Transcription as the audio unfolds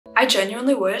I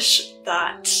genuinely wish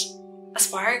that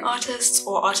aspiring artists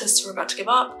or artists who are about to give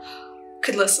up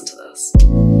could listen to this.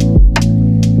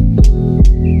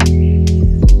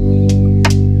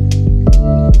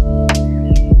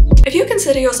 If you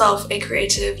consider yourself a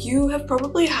creative, you have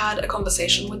probably had a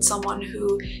conversation with someone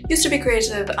who used to be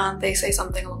creative and they say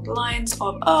something along the lines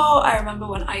of, oh, I remember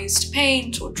when I used to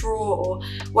paint or draw or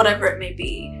whatever it may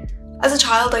be. As a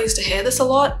child, I used to hear this a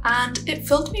lot and it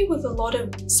filled me with a lot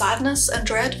of sadness and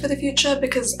dread for the future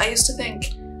because I used to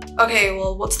think, okay,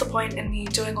 well, what's the point in me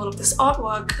doing all of this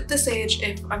artwork at this age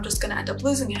if I'm just gonna end up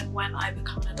losing it when I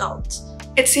become an adult?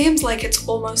 It seems like it's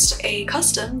almost a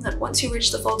custom that once you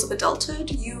reach the folds of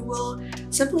adulthood, you will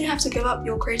simply have to give up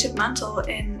your creative mantle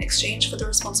in exchange for the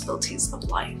responsibilities of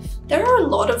life. There are a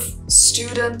lot of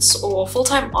students or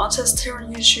full-time artists here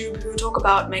on YouTube who talk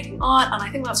about making art, and I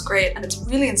think that's great and it's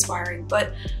really inspiring,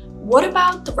 but what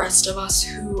about the rest of us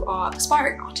who are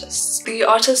aspiring artists? The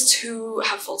artists who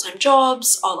have full-time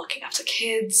jobs, are looking after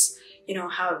kids, you know,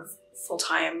 have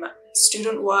full-time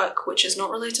student work which is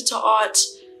not related to art.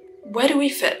 Where do we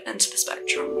fit into the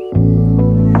spectrum?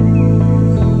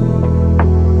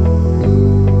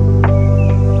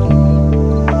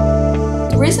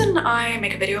 The reason I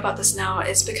make a video about this now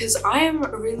is because I am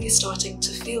really starting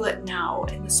to feel it now,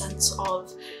 in the sense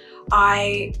of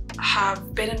I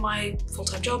have been in my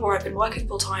full-time job, or I've been working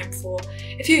full-time for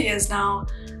a few years now,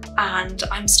 and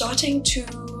I'm starting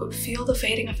to feel the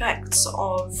fading effects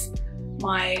of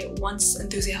my once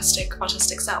enthusiastic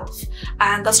artistic self.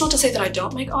 And that's not to say that I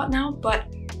don't make art now, but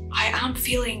I am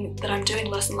feeling that I'm doing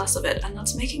less and less of it, and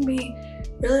that's making me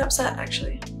really upset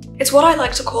actually. It's what I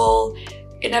like to call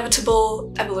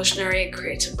inevitable evolutionary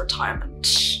creative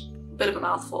retirement. Bit of a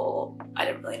mouthful, I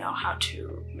didn't really know how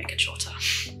to make it shorter.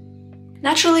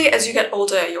 Naturally, as you get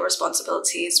older, your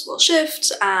responsibilities will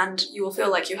shift and you will feel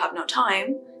like you have no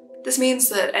time. This means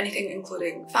that anything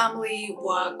including family,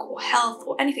 work, or health,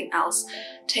 or anything else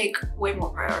take way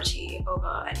more priority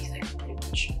over anything, pretty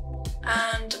much.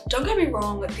 And don't get me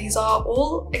wrong, these are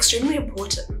all extremely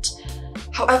important.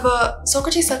 However,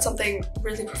 Socrates said something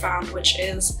really profound, which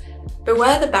is,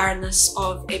 beware the barrenness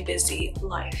of a busy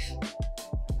life.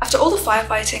 After all the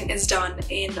firefighting is done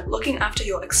in looking after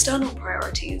your external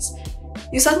priorities,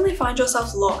 you suddenly find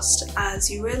yourself lost as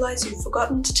you realize you've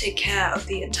forgotten to take care of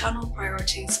the internal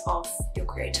priorities of your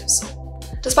creative soul.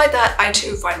 Despite that, I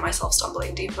too find myself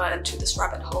stumbling deeper into this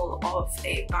rabbit hole of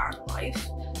a barren life.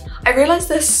 I realized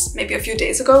this maybe a few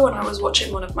days ago when I was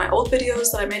watching one of my old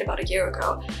videos that I made about a year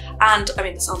ago, and I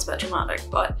mean, this sounds a bit dramatic,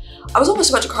 but I was almost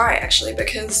about to cry actually,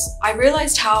 because I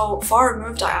realized how far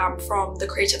removed I am from the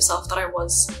creative self that I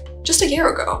was just a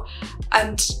year ago,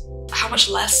 and how much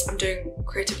less I'm doing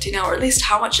creativity now, or at least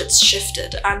how much it's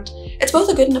shifted. And it's both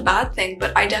a good and a bad thing,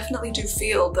 but I definitely do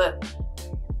feel that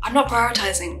I'm not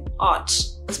prioritizing art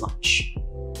as much.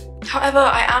 However,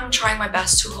 I am trying my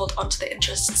best to hold on to the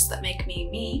interests that make me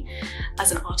me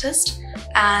as an artist,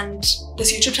 and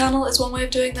this YouTube channel is one way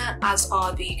of doing that, as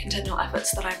are the continual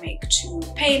efforts that I make to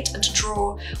paint and to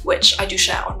draw, which I do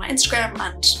share on my Instagram,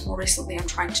 and more recently I'm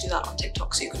trying to do that on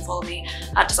TikTok, so you can follow me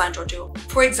at design.do.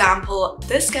 For example,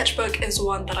 this sketchbook is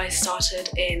one that I started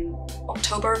in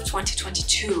October of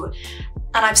 2022,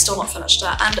 and I've still not finished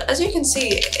it. And as you can see,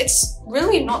 it's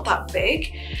really not that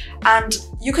big. And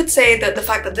you could say that the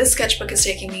fact that this sketchbook is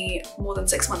taking me more than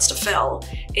 6 months to fill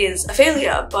is a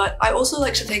failure, but I also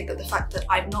like to think that the fact that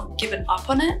I've not given up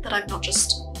on it, that I've not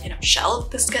just, you know,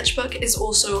 shelved this sketchbook, is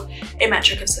also a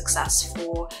metric of success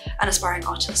for an aspiring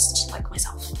artist like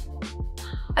myself.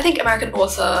 I think American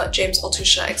author James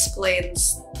Altucher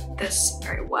explains this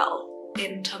very well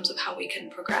in terms of how we can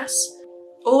progress.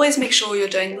 Always make sure you're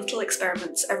doing little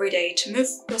experiments every day to move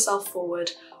yourself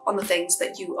forward on the things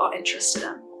that you are interested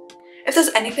in. If there's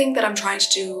anything that I'm trying to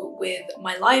do with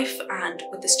my life and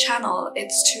with this channel,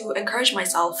 it's to encourage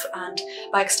myself, and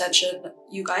by extension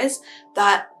you guys,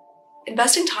 that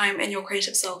investing time in your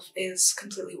creative self is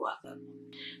completely worth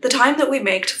it. The time that we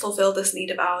make to fulfill this need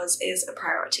of ours is a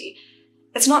priority.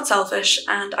 It's not selfish,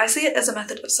 and I see it as a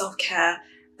method of self-care,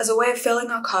 as a way of filling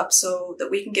our cup so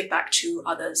that we can give back to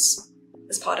others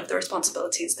as part of the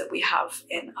responsibilities that we have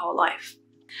in our life.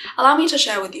 Allow me to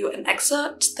share with you an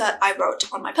excerpt that I wrote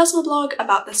on my personal blog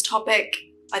about this topic.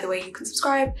 Either way, you can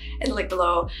subscribe in the link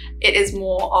below. It is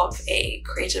more of a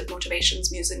creative motivations,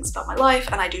 musings about my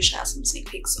life, and I do share some sneak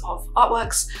peeks of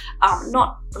artworks,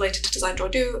 not related to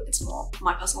design.do, it's more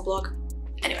my personal blog.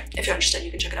 Anyway, if you're interested,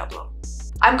 you can check it out below.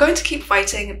 I'm going to keep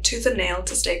fighting tooth and nail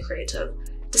to stay creative,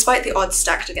 despite the odds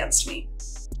stacked against me.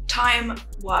 Time,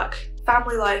 work,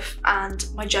 family life, and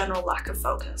my general lack of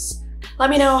focus. Let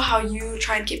me know how you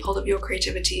try and keep hold of your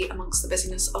creativity amongst the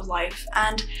busyness of life.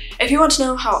 And if you want to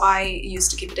know how I used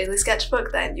to keep a daily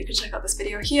sketchbook, then you can check out this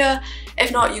video here.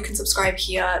 If not, you can subscribe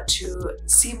here to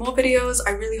see more videos.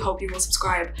 I really hope you will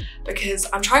subscribe because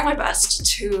I'm trying my best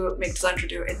to make Design to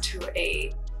Do into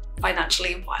a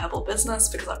financially viable business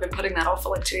because I've been putting that off for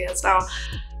like 2 years now.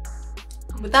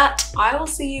 And with that, I will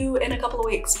see you in a couple of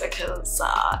weeks because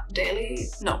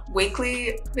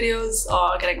weekly videos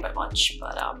are getting a bit much,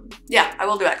 but yeah, I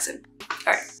will be back soon.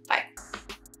 All right, bye.